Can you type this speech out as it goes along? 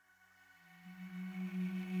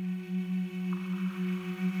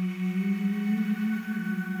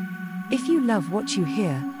If you love what you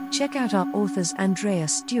hear, check out our authors Andrea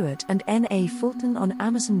Stewart and N.A. Fulton on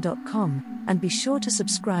Amazon.com, and be sure to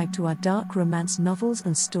subscribe to our dark romance novels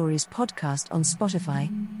and stories podcast on Spotify,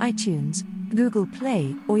 iTunes, Google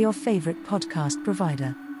Play, or your favorite podcast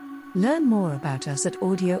provider. Learn more about us at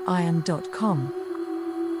audioiron.com.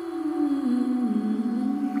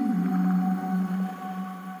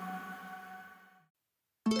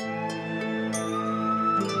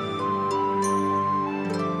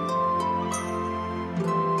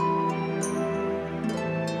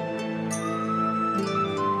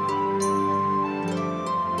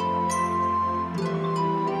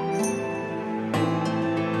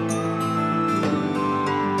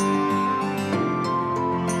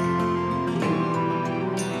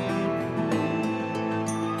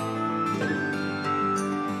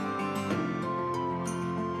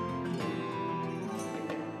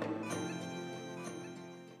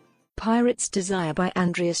 Pirate's Desire by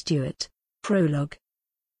Andrea Stewart. Prologue.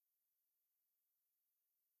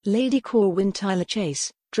 Lady Corwin Tyler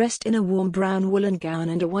Chase, dressed in a warm brown woolen gown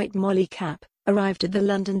and a white molly cap, arrived at the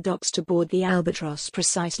London docks to board the Albatross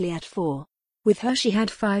precisely at 4. With her she had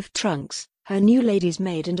 5 trunks, her new lady's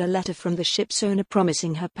maid and a letter from the ship's owner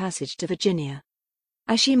promising her passage to Virginia.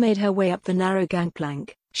 As she made her way up the narrow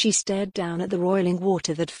gangplank, she stared down at the roiling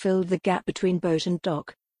water that filled the gap between boat and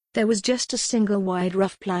dock. There was just a single wide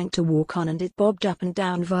rough plank to walk on, and it bobbed up and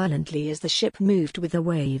down violently as the ship moved with the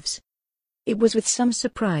waves. It was with some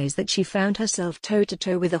surprise that she found herself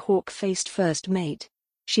toe-to-toe with a hawk-faced first mate.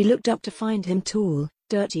 She looked up to find him tall,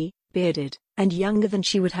 dirty, bearded, and younger than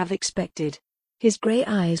she would have expected. His grey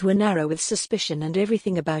eyes were narrow with suspicion, and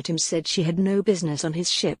everything about him said she had no business on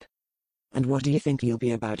his ship. "And what do you think you'll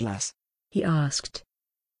be about, lass?" he asked.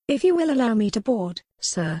 "If you will allow me to board,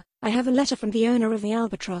 sir, I have a letter from the owner of the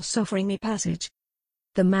Albatross offering me passage."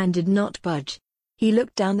 The man did not budge. He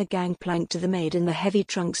looked down the gangplank to the maid in the heavy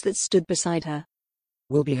trunks that stood beside her.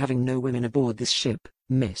 "We'll be having no women aboard this ship,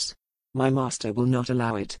 miss. My master will not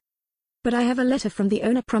allow it." "But I have a letter from the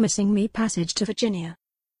owner promising me passage to Virginia."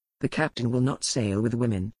 "The captain will not sail with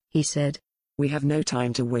women," he said. "We have no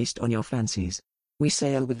time to waste on your fancies. We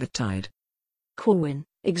sail with the tide." Corwin,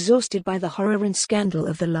 exhausted by the horror and scandal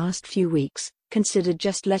of the last few weeks, considered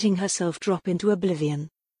just letting herself drop into oblivion.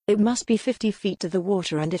 It must be 50 feet to the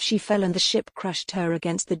water, and if she fell and the ship crushed her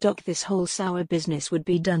against the dock, this whole sour business would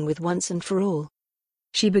be done with once and for all.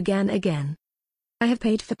 She began again. "I have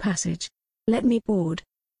paid for passage. Let me board."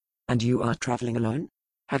 "And you are traveling alone?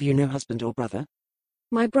 Have you no husband or brother?"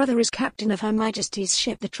 "My brother is captain of Her Majesty's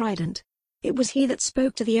ship the Trident. It was he that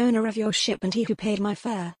spoke to the owner of your ship, and he who paid my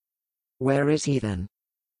fare." "Where is he then?"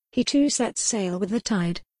 "He too sets sail with the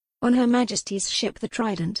tide. On Her Majesty's ship the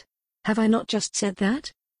Trident." "Have I not just said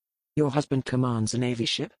that?" "Your husband commands a navy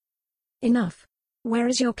ship?" "Enough. Where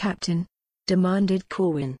is your captain?" demanded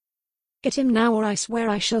Corwin. "Get him now, or I swear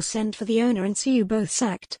I shall send for the owner and see you both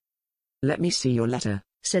sacked." "Let me see your letter,"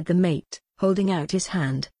 said the mate, holding out his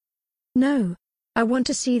hand. "No. I want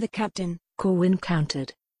to see the captain," Corwin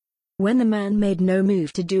countered. When the man made no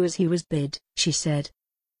move to do as he was bid, she said,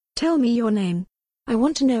 "Tell me your name. I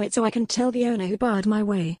want to know it so I can tell the owner who barred my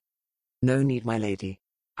way." "No need, my lady.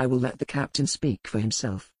 I will let the captain speak for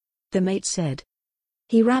himself," the mate said.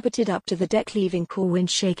 He rabbited up to the deck, leaving Corwin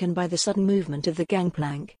shaken by the sudden movement of the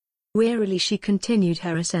gangplank. Wearily she continued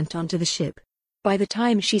her ascent onto the ship. By the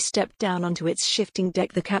time she stepped down onto its shifting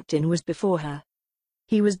deck, the captain was before her.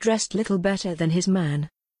 He was dressed little better than his man.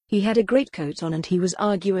 He had a greatcoat on and he was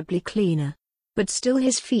arguably cleaner. But still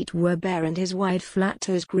his feet were bare and his wide flat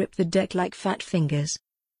toes gripped the deck like fat fingers.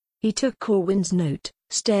 He took Corwin's note,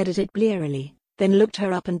 stared at it blearily, then looked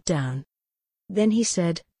her up and down. Then he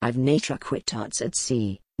said, "I've nature quit tarts at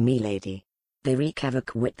sea, me lady. They wreak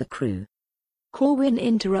havoc with the crew." Corwin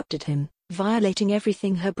interrupted him, violating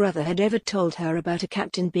everything her brother had ever told her about a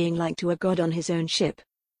captain being like to a god on his own ship.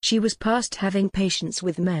 She was past having patience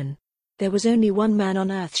with men. There was only one man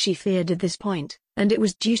on earth she feared at this point, and it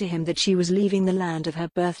was due to him that she was leaving the land of her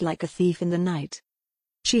birth like a thief in the night.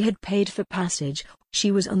 She had paid for passage,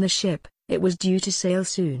 she was on the ship, it was due to sail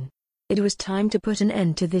soon. It was time to put an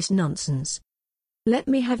end to this nonsense. "Let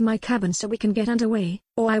me have my cabin so we can get underway,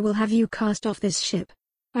 or I will have you cast off this ship.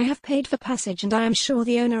 I have paid for passage, and I am sure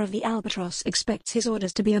the owner of the Albatross expects his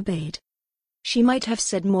orders to be obeyed." She might have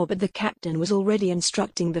said more, but the captain was already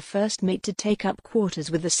instructing the first mate to take up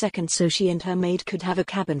quarters with the second so she and her maid could have a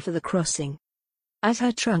cabin for the crossing. As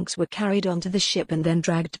her trunks were carried onto the ship and then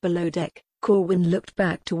dragged below deck, Corwin looked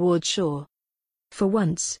back toward shore. For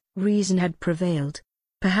once, reason had prevailed.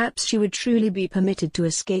 Perhaps she would truly be permitted to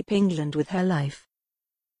escape England with her life.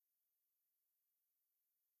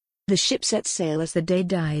 The ship set sail as the day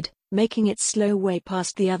died, making its slow way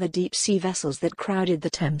past the other deep-sea vessels that crowded the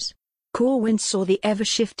Thames. Corwin saw the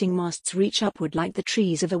ever-shifting masts reach upward like the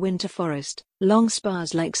trees of a winter forest. Long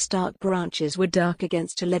spars like stark branches were dark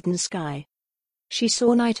against a leaden sky. She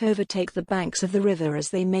saw night overtake the banks of the river as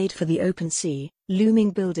they made for the open sea,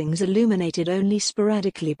 looming buildings illuminated only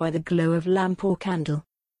sporadically by the glow of lamp or candle.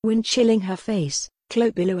 Wind chilling her face,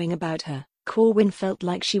 cloak billowing about her, Corwin felt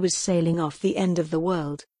like she was sailing off the end of the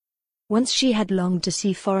world. Once she had longed to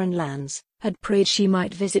see foreign lands, had prayed she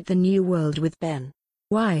might visit the New World with Ben.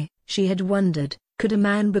 Why, she had wondered, could a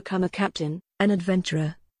man become a captain, an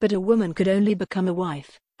adventurer, but a woman could only become a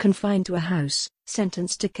wife, confined to a house,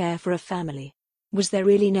 sentenced to care for a family? Was there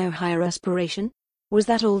really no higher aspiration? Was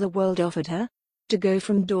that all the world offered her? To go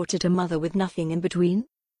from daughter to mother with nothing in between?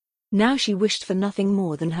 Now she wished for nothing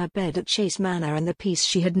more than her bed at Chase Manor and the peace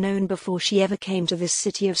she had known before she ever came to this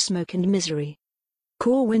city of smoke and misery.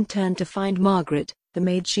 Corwin turned to find Margaret, the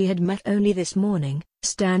maid she had met only this morning,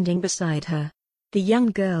 standing beside her. The young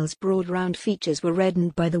girl's broad round features were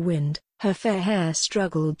reddened by the wind, her fair hair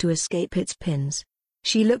struggled to escape its pins.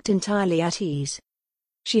 She looked entirely at ease.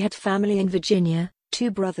 She had family in Virginia,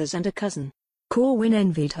 2 brothers and a cousin. Corwin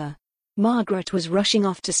envied her. Margaret was rushing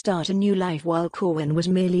off to start a new life while Corwin was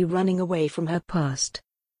merely running away from her past.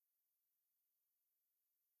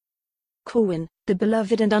 Corwin, the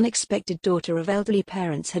beloved and unexpected daughter of elderly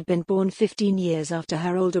parents, had been born 15 years after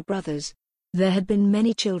her older brothers. There had been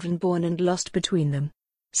many children born and lost between them.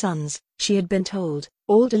 Sons, she had been told,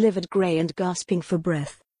 all delivered grey and gasping for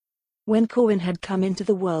breath. When Corwin had come into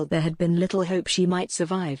the world there had been little hope she might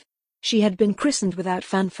survive. She had been christened without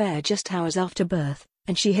fanfare just hours after birth,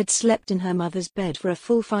 and she had slept in her mother's bed for a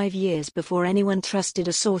full 5 years before anyone trusted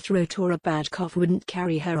a sore throat or a bad cough wouldn't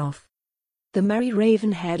carry her off. The merry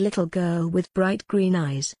raven-haired little girl with bright green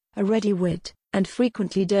eyes, a ready wit, and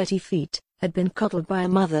frequently dirty feet, had been coddled by a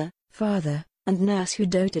mother, father, and nurse who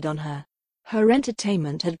doted on her. Her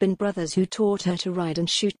entertainment had been brothers who taught her to ride and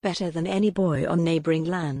shoot better than any boy on neighboring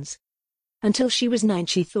lands. Until she was 9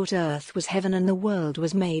 she thought Earth was heaven and the world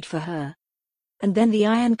was made for her. And then the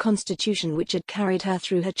iron constitution which had carried her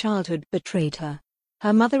through her childhood betrayed her.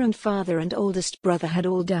 Her mother and father and oldest brother had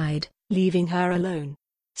all died, leaving her alone.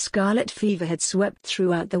 Scarlet fever had swept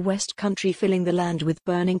throughout the West Country, filling the land with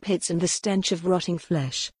burning pits and the stench of rotting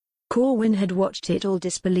flesh. Corwin had watched it all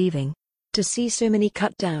disbelieving. To see so many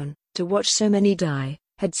cut down, to watch so many die,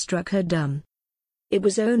 had struck her dumb. It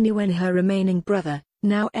was only when her remaining brother,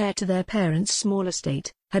 now heir to their parents' small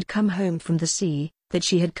estate, had come home from the sea, that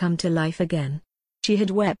she had come to life again. She had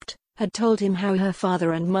wept, had told him how her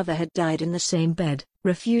father and mother had died in the same bed,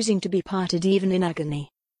 refusing to be parted even in agony.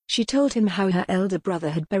 She told him how her elder brother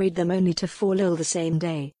had buried them only to fall ill the same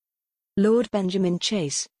day. Lord Benjamin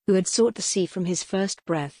Chase, who had sought the sea from his first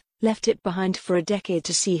breath, left it behind for a decade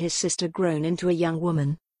to see his sister grown into a young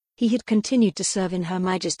woman. He had continued to serve in Her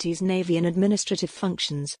Majesty's Navy in administrative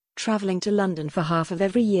functions, travelling to London for half of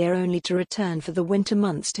every year only to return for the winter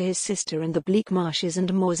months to his sister in the bleak marshes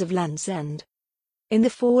and moors of Land's End. In the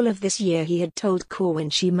fall of this year he had told Corwin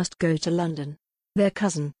she must go to London. Their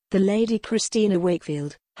cousin, the Lady Christina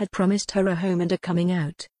Wakefield, had promised her a home and a coming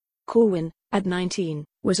out. Corwin, at 19,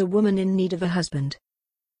 was a woman in need of a husband.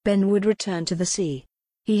 Ben would return to the sea.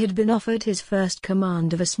 He had been offered his first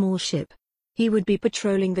command of a small ship. He would be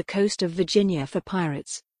patrolling the coast of Virginia for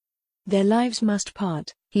pirates. Their lives must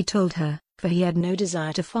part, he told her, for he had no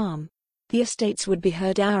desire to farm. The estates would be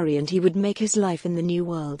her dowry and he would make his life in the New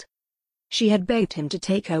World. She had begged him to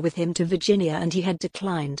take her with him to Virginia and he had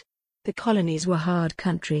declined. The colonies were hard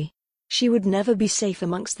country. She would never be safe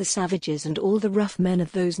amongst the savages and all the rough men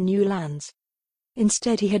of those new lands.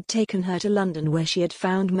 Instead he had taken her to London where she had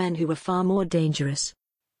found men who were far more dangerous.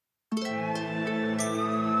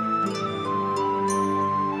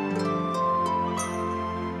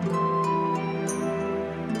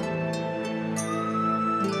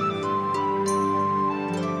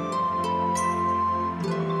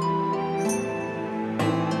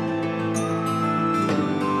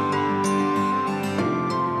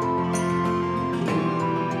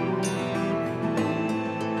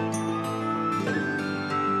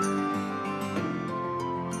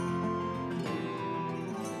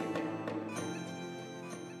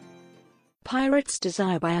 Pirate's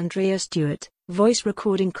Desire by Andrea Stewart, voice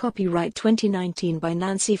recording copyright 2019 by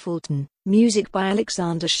Nancy Fulton, music by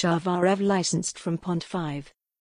Alexander Shavarev, licensed from Pond 5.